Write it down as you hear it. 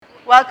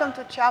Welcome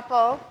to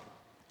chapel.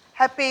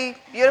 Happy,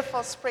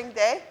 beautiful spring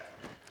day.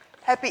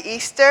 Happy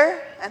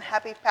Easter and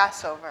happy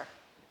Passover.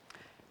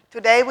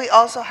 Today we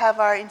also have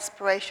our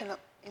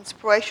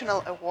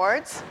inspirational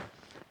awards.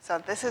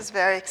 So this is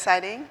very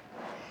exciting.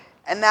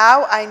 And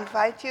now I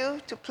invite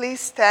you to please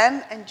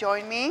stand and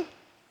join me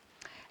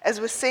as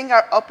we sing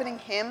our opening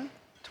hymn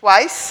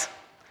twice.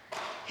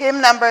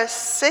 Hymn number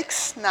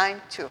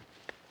 692.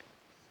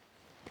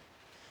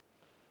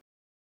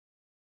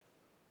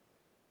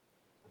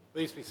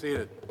 Please be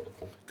seated.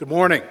 Good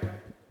morning.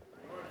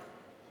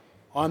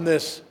 On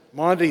this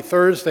Maundy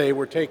Thursday,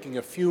 we're taking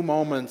a few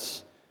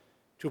moments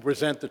to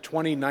present the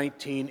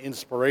 2019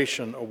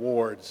 Inspiration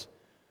Awards.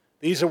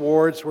 These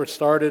awards were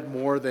started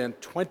more than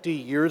 20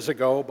 years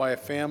ago by a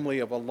family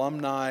of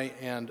alumni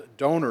and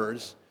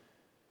donors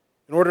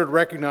in order to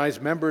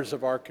recognize members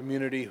of our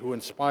community who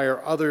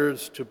inspire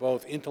others to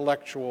both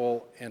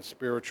intellectual and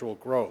spiritual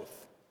growth.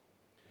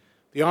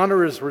 The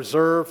honor is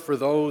reserved for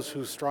those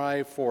who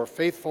strive for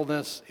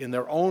faithfulness in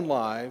their own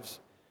lives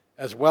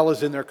as well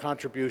as in their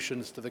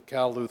contributions to the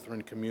Cal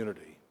Lutheran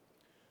community.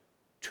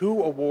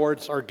 2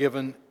 awards are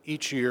given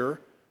each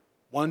year,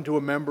 one to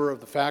a member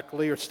of the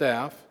faculty or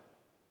staff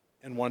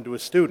and one to a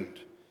student.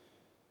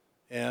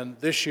 And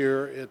this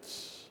year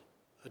it's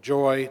a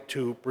joy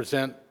to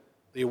present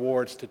the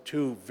awards to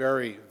 2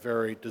 very,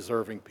 very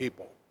deserving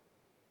people.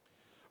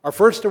 Our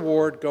first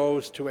award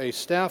goes to a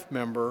staff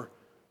member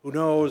who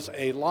knows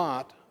a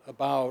lot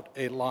about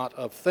a lot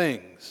of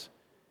things.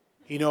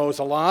 He knows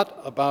a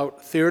lot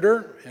about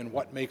theater and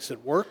what makes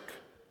it work.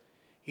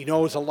 He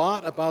knows a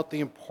lot about the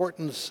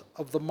importance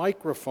of the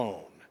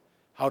microphone,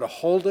 how to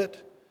hold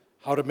it,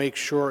 how to make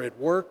sure it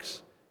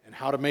works, and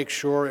how to make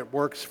sure it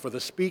works for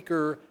the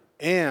speaker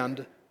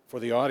and for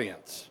the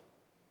audience.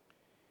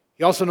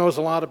 He also knows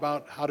a lot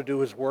about how to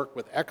do his work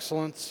with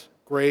excellence,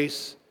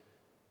 grace,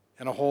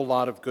 and a whole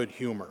lot of good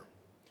humor.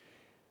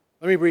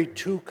 Let me read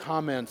 2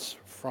 comments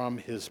from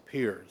his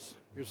peers.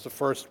 Here's the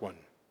first one.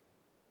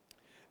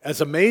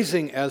 As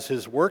amazing as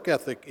his work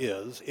ethic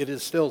is, it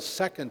is still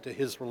second to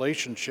his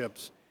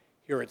relationships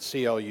here at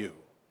CLU.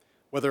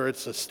 Whether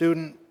it's a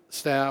student,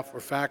 staff, or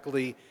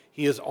faculty,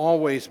 he is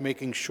always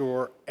making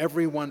sure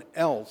everyone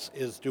else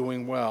is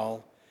doing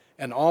well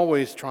and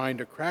always trying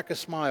to crack a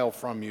smile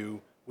from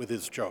you with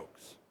his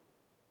jokes.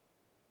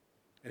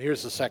 And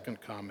here's the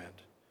second comment.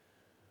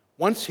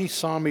 Once he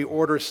saw me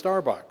order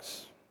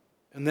Starbucks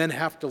and then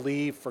have to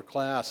leave for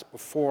class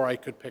before I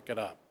could pick it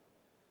up.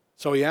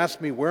 So he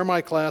asked me where my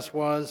class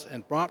was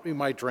and brought me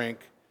my drink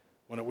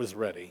when it was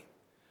ready.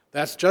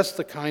 That's just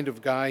the kind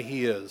of guy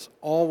he is,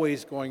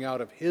 always going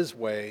out of his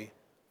way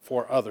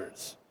for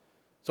others.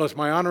 So it's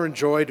my honor and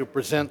joy to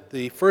present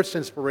the first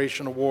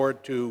Inspiration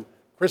Award to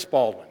Chris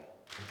Baldwin.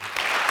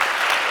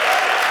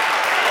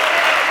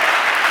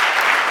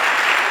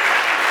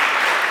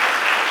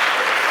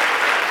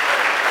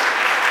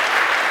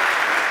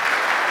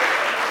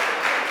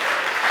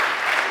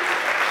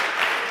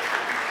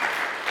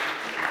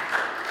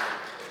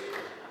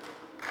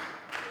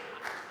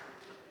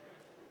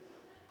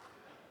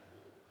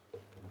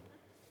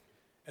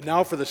 And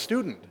now for the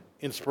Student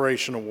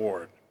Inspiration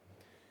Award.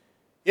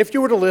 If you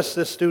were to list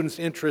this student's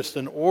interests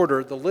in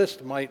order, the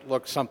list might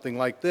look something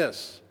like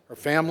this: her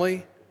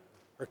family,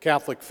 her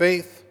Catholic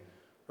faith,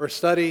 her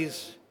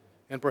studies,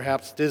 and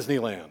perhaps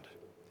Disneyland.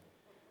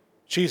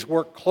 She's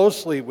worked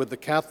closely with the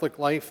Catholic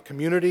Life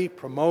community,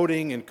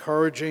 promoting,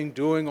 encouraging,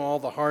 doing all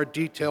the hard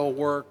detail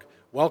work,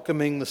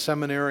 welcoming the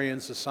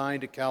seminarians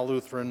assigned to Cal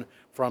Lutheran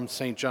from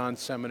St. John's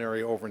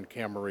Seminary over in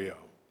Camarillo.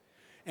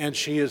 And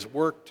she has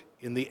worked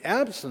in the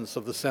absence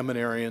of the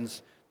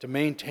seminarians to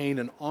maintain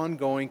an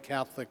ongoing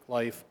Catholic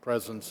life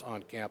presence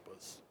on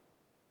campus.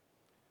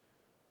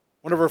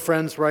 One of her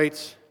friends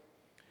writes,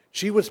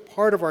 she was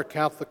part of our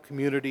Catholic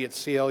community at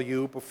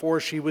CLU before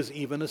she was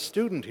even a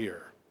student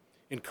here,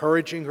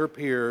 encouraging her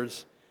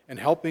peers and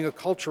helping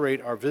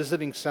acculturate our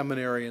visiting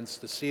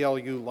seminarians to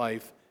CLU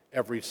life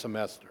every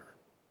semester.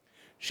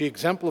 She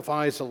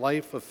exemplifies a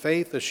life of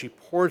faith as she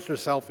pours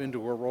herself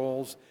into her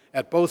roles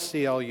at both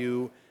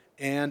CLU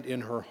and in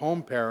her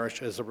home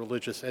parish as a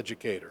religious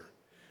educator.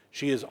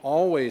 She is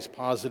always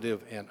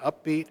positive and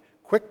upbeat,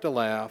 quick to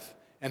laugh,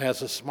 and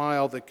has a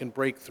smile that can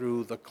break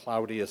through the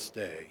cloudiest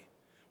day.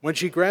 When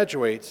she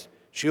graduates,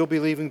 she'll be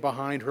leaving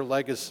behind her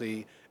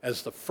legacy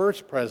as the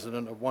first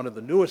president of one of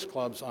the newest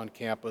clubs on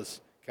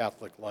campus,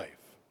 Catholic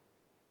Life.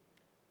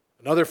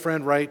 Another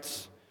friend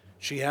writes,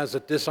 she has a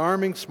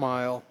disarming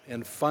smile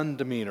and fun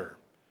demeanor.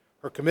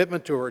 Her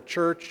commitment to her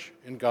church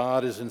and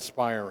God is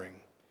inspiring.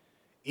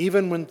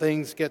 Even when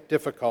things get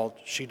difficult,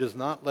 she does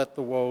not let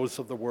the woes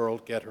of the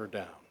world get her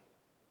down.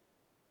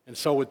 And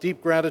so with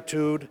deep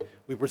gratitude,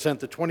 we present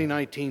the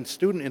 2019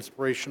 Student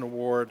Inspiration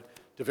Award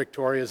to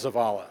Victoria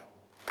Zavala.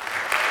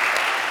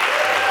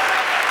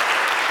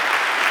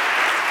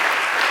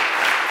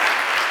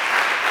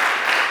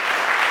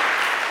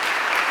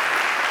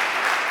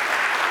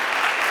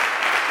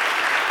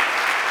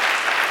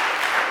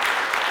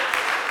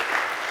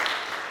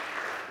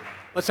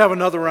 Let's have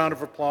another round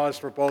of applause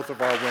for both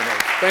of our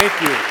winners.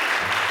 Thank you.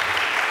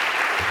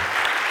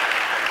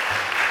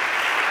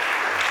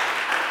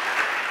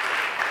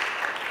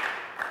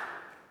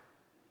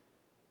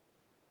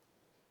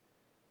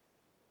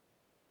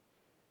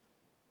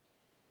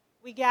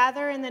 We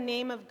gather in the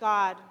name of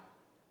God,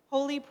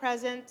 holy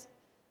present,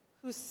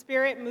 whose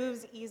spirit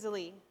moves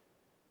easily.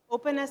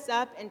 Open us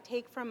up and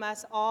take from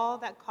us all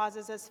that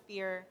causes us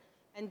fear,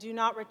 and do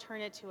not return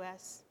it to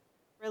us.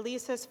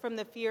 Release us from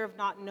the fear of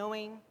not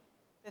knowing,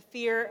 the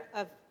fear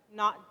of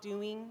not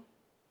doing,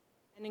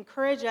 and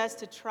encourage us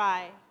to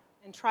try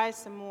and try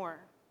some more,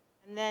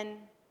 and then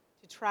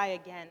to try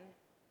again.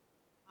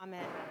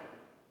 Amen.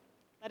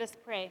 Let us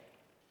pray.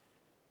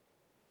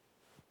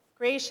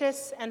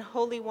 Gracious and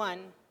Holy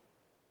One,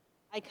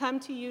 I come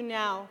to you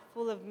now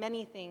full of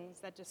many things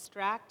that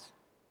distract,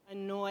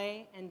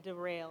 annoy, and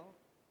derail.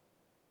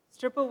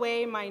 Strip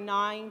away my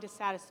gnawing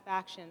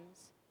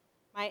dissatisfactions,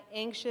 my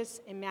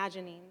anxious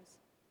imaginings,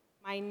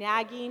 my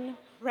nagging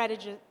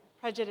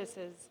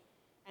prejudices,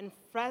 and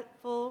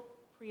fretful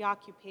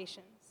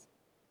preoccupations.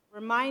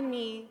 Remind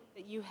me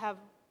that you have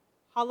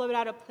hollowed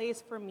out a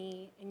place for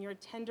me in your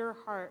tender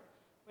heart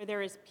where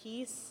there is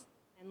peace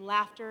and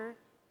laughter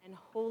and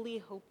holy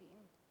hoping.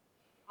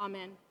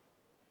 Amen.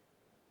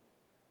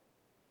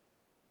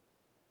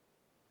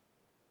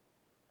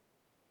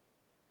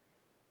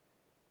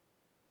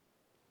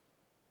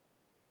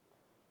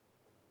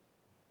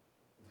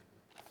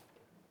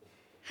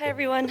 Hi,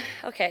 everyone.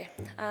 Okay,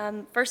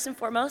 first and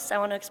foremost, I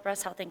want to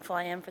express how thankful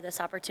I am for this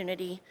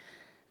opportunity.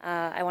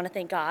 I want to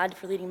thank God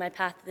for leading my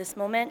path to this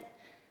moment,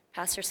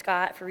 Pastor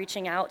Scott for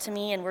reaching out to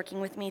me and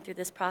working with me through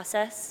this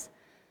process,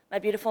 my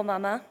beautiful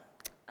mama,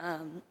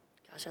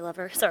 gosh, I love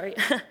her, sorry,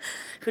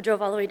 who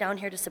drove all the way down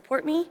here to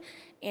support me,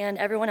 and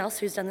everyone else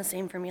who's done the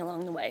same for me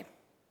along the way.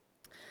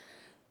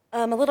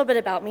 A little bit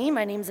about me.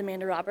 My name's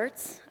Amanda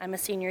Roberts. I'm a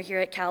senior here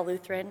at Cal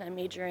Lutheran. I'm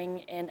majoring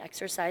in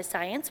exercise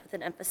science with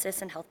an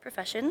emphasis in health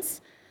professions.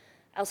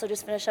 I also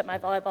just finished up my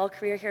volleyball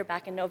career here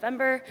back in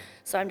November,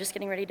 so I'm just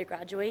getting ready to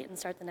graduate and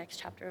start the next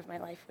chapter of my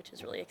life, which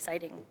is really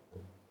exciting.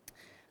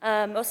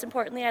 Most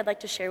importantly, I'd like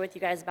to share with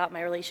you guys about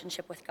my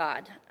relationship with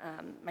God,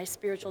 my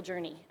spiritual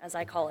journey, as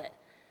I call it.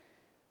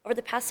 Over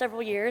the past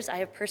several years, I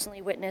have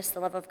personally witnessed the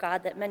love of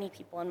God that many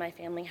people in my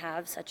family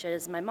have, such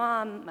as my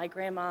mom, my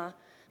grandma,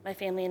 my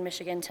family in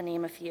Michigan, to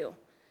name a few.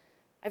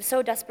 I've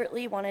so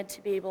desperately wanted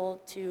to be able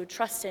to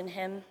trust in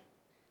Him,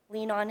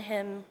 lean on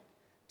Him,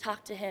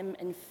 talk to Him,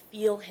 and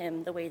feel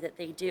Him the way that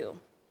they do.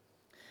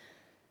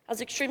 I was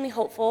extremely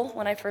hopeful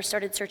when I first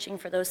started searching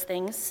for those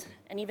things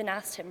and even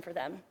asked Him for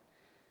them.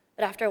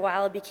 But after a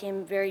while, I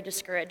became very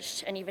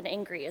discouraged and even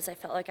angry as I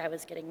felt like I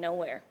was getting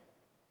nowhere.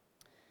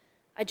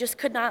 I just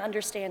could not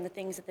understand the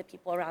things that the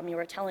people around me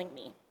were telling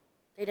me.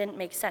 They didn't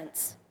make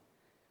sense.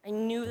 I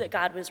knew that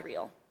God was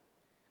real.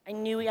 I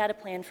knew He had a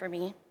plan for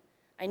me.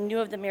 I knew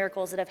of the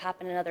miracles that have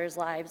happened in others'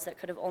 lives that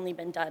could have only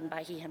been done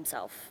by He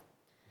Himself.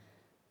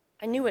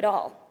 I knew it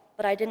all,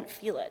 but I didn't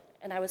feel it,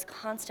 and I was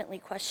constantly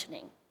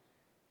questioning.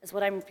 Is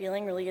what I'm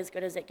feeling really as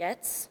good as it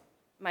gets?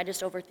 Am I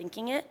just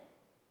overthinking it?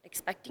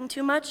 Expecting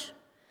too much?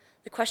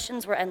 The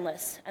questions were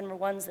endless, and were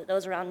ones that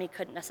those around me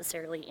couldn't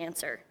necessarily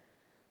answer.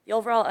 The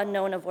overall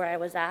unknown of where I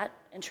was at,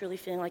 and truly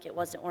feeling like it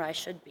wasn't where I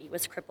should be,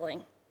 was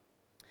crippling.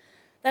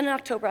 Then in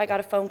October, I got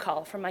a phone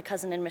call from my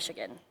cousin in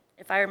Michigan.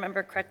 If I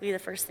remember correctly, the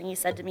first thing he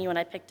said to me when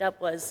I picked up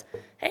was,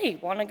 "Hey,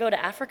 want to go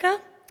to Africa?"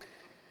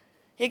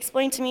 He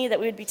explained to me that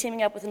we would be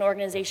teaming up with an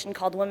organization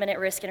called Women at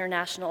Risk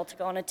International to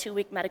go on a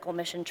 2-week medical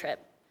mission trip.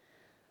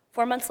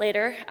 4 months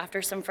later,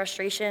 after some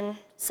frustration,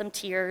 some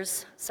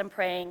tears, some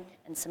praying,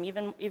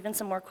 and even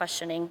some more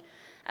questioning,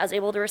 I was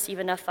able to receive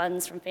enough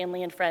funds from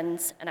family and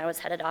friends, and I was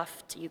headed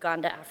off to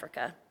Uganda,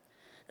 Africa,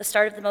 the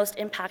start of the most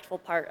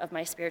impactful part of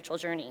my spiritual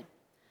journey.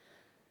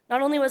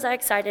 Not only was I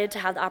excited to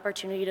have the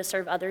opportunity to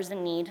serve others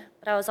in need,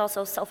 but I was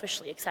also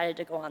selfishly excited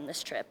to go on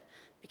this trip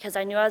because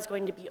I knew I was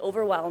going to be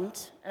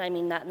overwhelmed, and I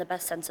mean that in the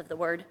best sense of the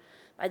word,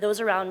 by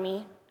those around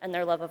me and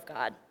their love of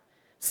God.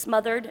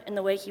 Smothered in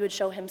the way He would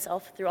show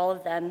Himself through all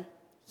of them,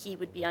 He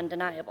would be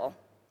undeniable.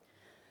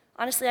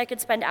 Honestly, I could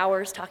spend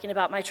hours talking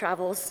about my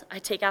travels. I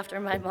take after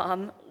my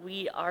mom.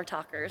 We are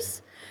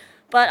talkers.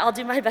 But I'll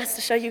do my best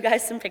to show you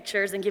guys some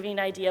pictures and give you an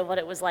idea of what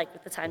it was like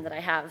with the time that I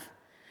have.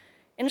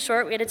 In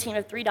short, we had a team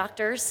of 3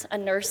 doctors, a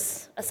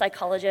nurse, a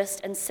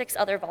psychologist, and 6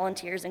 other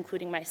volunteers,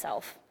 including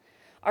myself.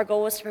 Our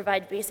goal was to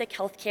provide basic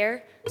health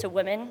care to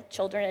women,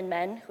 children, and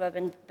men who have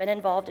been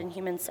involved in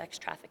human sex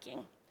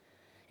trafficking.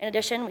 In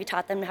addition, we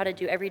taught them how to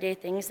do everyday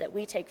things that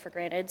we take for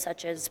granted,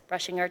 such as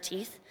brushing our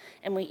teeth,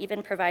 and we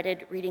even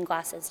provided reading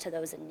glasses to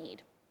those in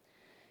need.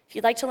 If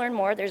you'd like to learn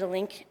more, there's a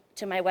link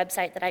to my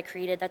website that I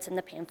created that's in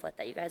the pamphlet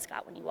that you guys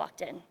got when you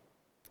walked in.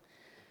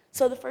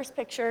 So the first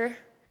picture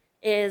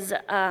is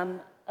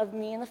of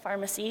me in the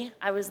pharmacy.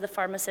 I was the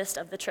pharmacist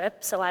of the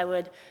trip, so I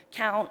would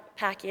count,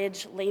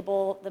 package,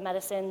 label the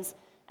medicines,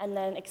 and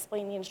then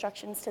explain the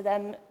instructions to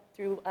them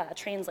through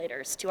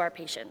translators to our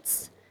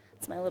patients.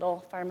 It's my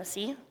little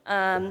pharmacy.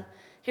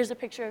 Here's a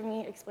picture of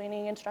me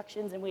explaining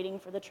instructions and waiting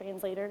for the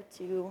translator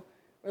to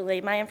relay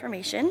my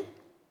information.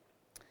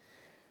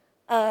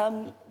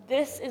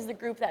 This is the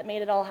group that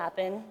made it all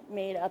happen,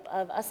 made up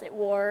of us at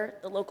War,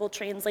 the local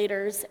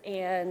translators,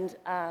 and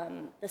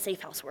the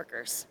safe house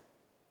workers.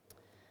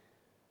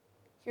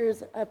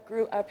 Here's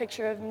a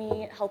picture of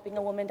me helping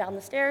a woman down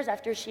the stairs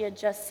after she had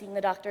just seen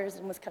the doctors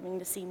and was coming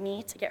to see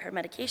me to get her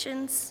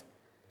medications.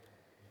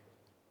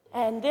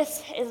 And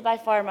this is by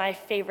far my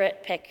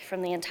favorite pic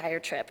from the entire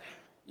trip.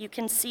 You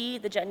can see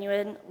the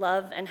genuine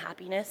love and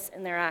happiness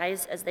in their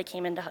eyes as they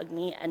came in to hug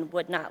me and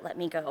would not let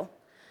me go.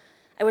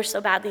 I wish so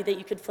badly that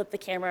you could flip the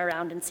camera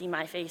around and see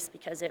my face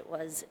because it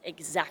was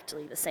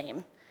exactly the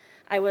same.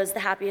 I was the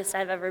happiest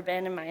I've ever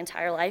been in my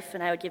entire life,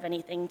 and I would give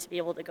anything to be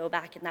able to go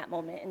back in that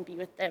moment and be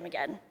with them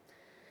again.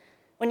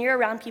 When you're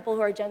around people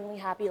who are genuinely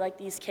happy like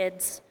these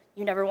kids,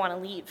 you never want to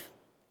leave.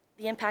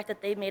 The impact that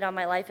they've made on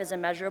my life is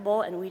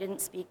immeasurable, and we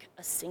didn't speak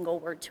a single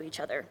word to each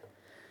other.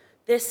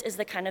 This is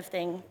the kind of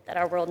thing that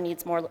our world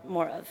needs more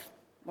of.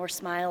 More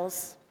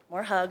smiles,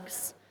 more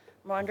hugs,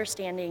 more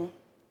understanding,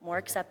 more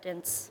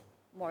acceptance,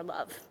 more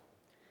love.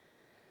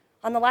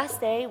 On the last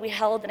day, we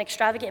held an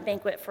extravagant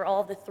banquet for all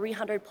of the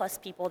 300 plus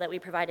people that we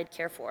provided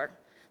care for.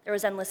 There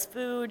was endless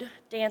food,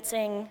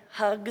 dancing,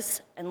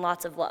 hugs, and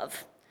lots of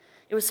love.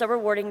 It was so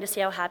rewarding to see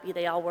how happy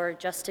they all were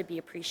just to be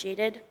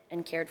appreciated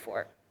and cared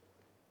for.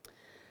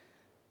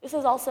 This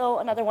is also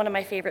another one of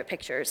my favorite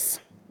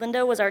pictures.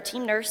 Linda was our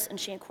team nurse, and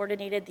she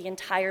coordinated the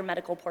entire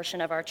medical portion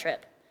of our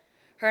trip.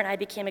 Her and I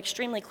became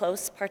extremely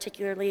close,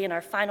 particularly in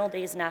our final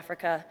days in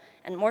Africa,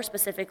 and more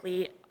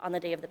specifically on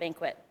the day of the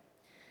banquet.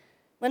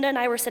 Linda and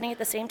I were sitting at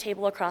the same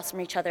table across from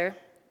each other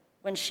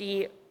when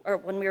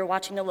we were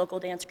watching the local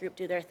dance group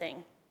do their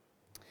thing.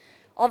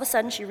 All of a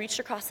sudden, she reached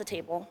across the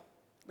table,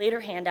 laid her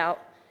hand out,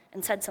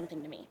 and said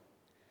something to me.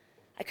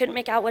 I couldn't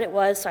make out what it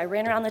was, so I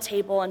ran around the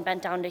table and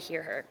bent down to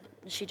hear her.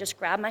 And she just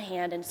grabbed my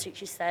hand and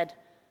she said,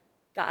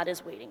 "God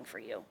is waiting for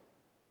you."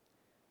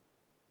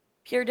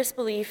 Pure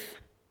disbelief,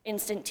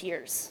 instant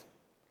tears.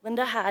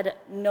 Linda had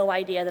no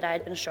idea that I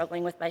had been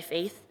struggling with my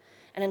faith,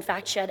 and in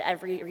fact, she had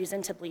every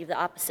reason to believe the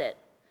opposite.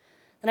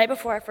 The night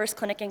before our first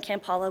clinic in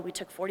Kampala, we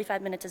took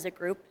 45 minutes as a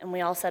group, and we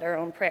all said our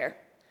own prayer.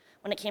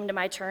 When it came to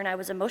my turn, I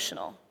was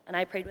emotional, and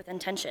I prayed with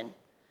intention.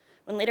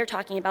 When later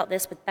talking about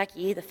this with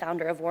Becky, the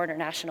founder of War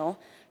International,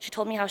 she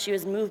told me how she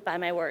was moved by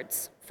my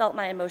words, felt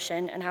my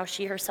emotion, and how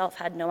she herself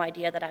had no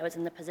idea that I was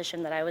in the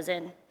position that I was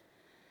in.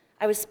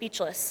 I was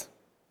speechless,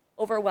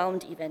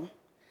 overwhelmed even.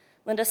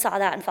 Linda saw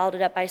that and followed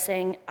it up by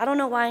saying, "I don't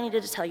know why I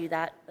needed to tell you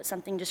that, but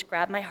something just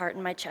grabbed my heart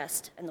and my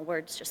chest, and the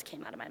words just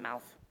came out of my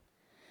mouth."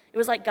 It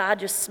was like God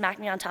just smacked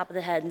me on top of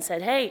the head and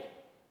said, "Hey,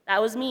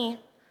 that was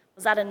me.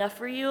 Was that enough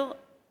for you?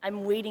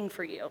 I'm waiting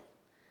for you."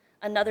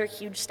 Another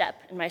huge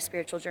step in my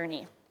spiritual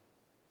journey.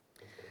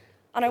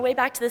 On our way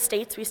back to the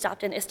States, we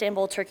stopped in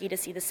Istanbul, Turkey to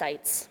see the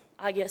sights,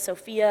 Hagia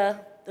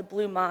Sophia, the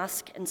Blue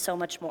Mosque, and so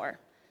much more.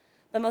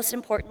 But most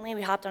importantly,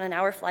 we hopped on an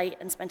hour flight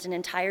and spent an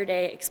entire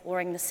day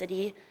exploring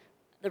the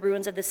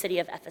ruins of the city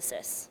of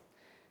Ephesus.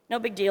 No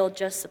big deal,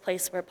 just a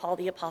place where Paul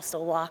the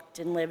Apostle walked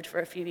and lived for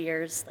a few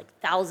years, like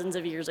thousands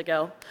of years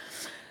ago.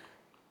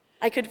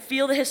 I could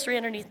feel the history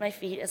underneath my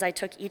feet as I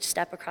took each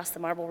step across the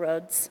marble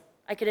roads.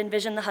 I could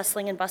envision the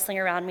hustling and bustling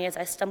around me as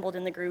I stumbled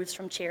in the grooves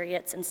from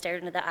chariots and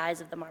stared into the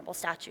eyes of the marble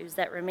statues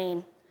that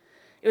remain.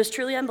 It was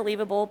truly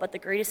unbelievable, but the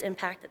greatest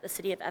impact that the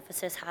city of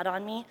Ephesus had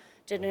on me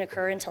didn't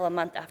occur until a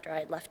month after I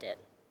had left it.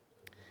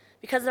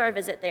 Because of our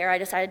visit there, I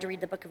decided to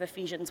read the book of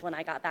Ephesians when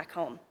I got back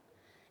home.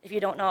 If you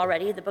don't know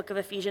already, the book of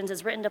Ephesians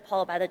is written to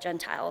Paul by the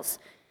Gentiles,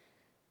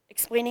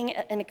 explaining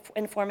and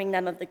informing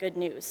them of the good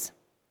news.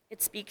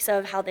 It speaks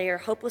of how they are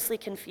hopelessly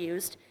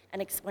confused,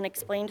 and when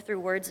explained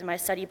through words in my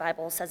study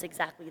Bible, says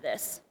exactly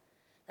this.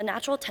 The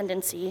natural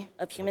tendency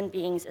of human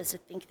beings is to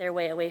think their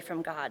way away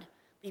from God,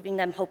 leaving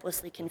them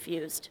hopelessly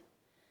confused.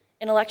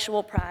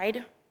 Intellectual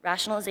pride,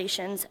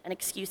 rationalizations, and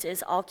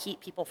excuses all keep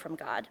people from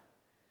God.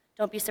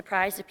 Don't be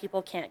surprised if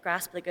people can't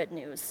grasp the good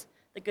news.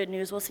 The good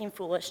news will seem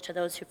foolish to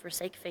those who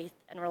forsake faith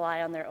and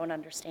rely on their own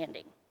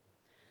understanding.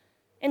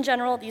 In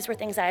general, these were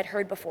things I had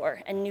heard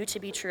before and knew to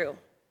be true,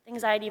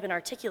 things I had even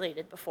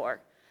articulated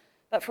before.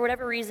 But for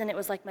whatever reason, it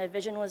was like my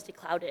vision was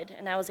declouded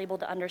and I was able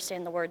to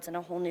understand the words in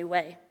a whole new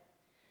way.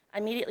 I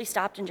immediately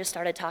stopped and just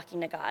started talking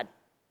to God.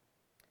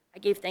 I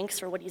gave thanks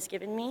for what he's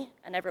given me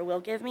and ever will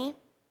give me.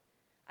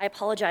 I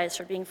apologized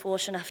for being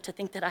foolish enough to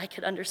think that I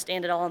could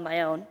understand it all on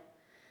my own.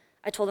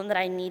 I told him that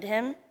I need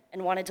him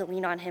and wanted to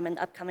lean on him in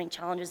the upcoming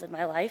challenges of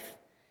my life.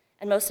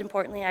 And most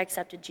importantly, I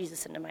accepted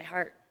Jesus into my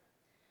heart.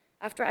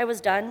 After I was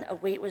done, a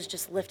weight was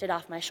just lifted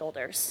off my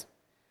shoulders.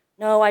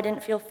 No, I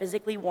didn't feel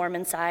physically warm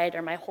inside,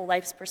 or my whole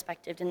life's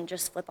perspective didn't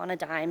just flip on a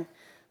dime,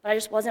 but I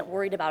just wasn't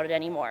worried about it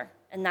anymore.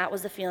 And that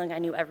was the feeling I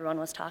knew everyone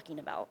was talking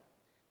about.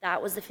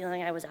 That was the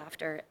feeling I was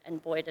after,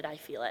 and boy, did I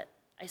feel it.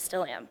 I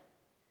still am.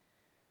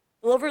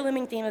 The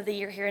overlooming theme of the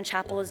year here in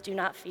Chapel is do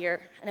not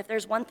fear. And if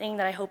there's one thing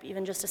that I hope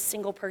even just a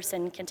single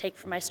person can take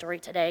from my story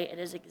today, it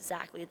is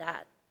exactly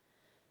that.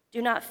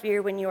 Do not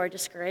fear when you are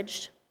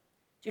discouraged.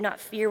 Do not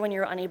fear when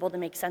you're unable to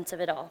make sense of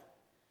it all.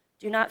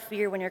 Do not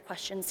fear when your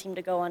questions seem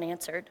to go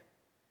unanswered.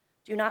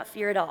 Do not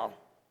fear at all,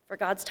 for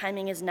God's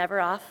timing is never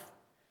off.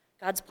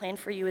 God's plan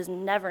for you is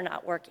never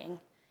not working,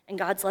 and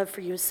God's love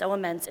for you is so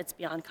immense it's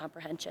beyond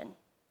comprehension.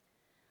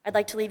 I'd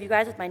like to leave you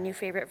guys with my new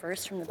favorite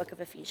verse from the book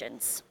of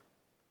Ephesians.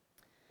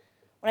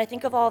 When I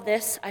think of all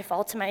this, I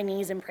fall to my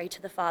knees and pray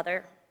to the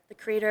Father, the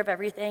creator of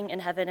everything in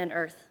heaven and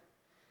earth.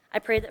 I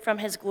pray that from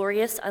his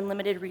glorious,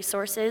 unlimited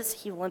resources,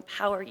 he will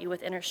empower you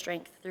with inner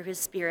strength through his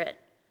Spirit.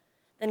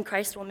 Then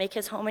Christ will make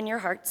his home in your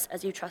hearts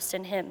as you trust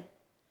in him.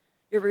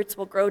 Your roots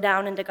will grow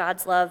down into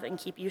God's love and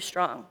keep you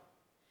strong.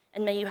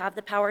 And may you have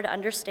the power to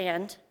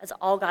understand, as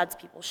all God's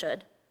people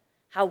should,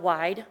 how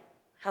wide,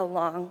 how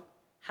long,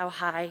 how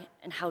high,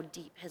 and how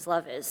deep his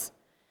love is.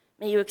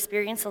 May you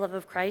experience the love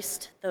of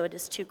Christ, though it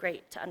is too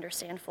great to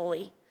understand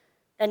fully.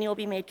 Then you will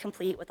be made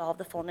complete with all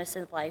the fullness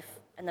of life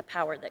and the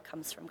power that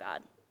comes from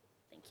God.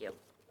 Thank you.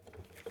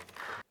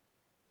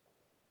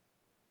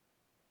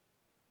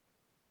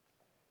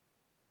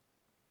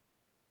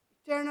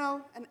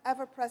 Eternal and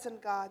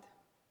ever-present God,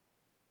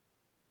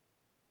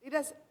 lead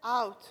us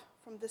out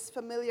from this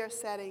familiar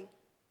setting,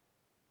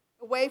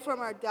 away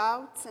from our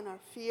doubts and our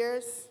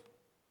fears,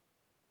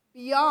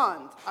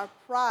 beyond our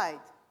pride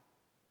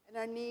and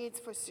our needs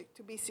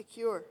to be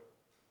secure.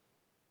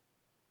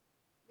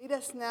 Lead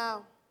us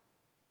now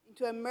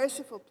into a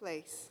merciful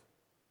place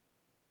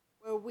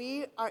where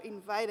we are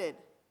invited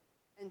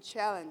and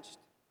challenged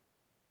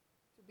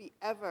to be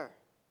ever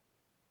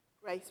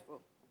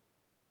graceful.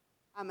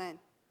 Amen.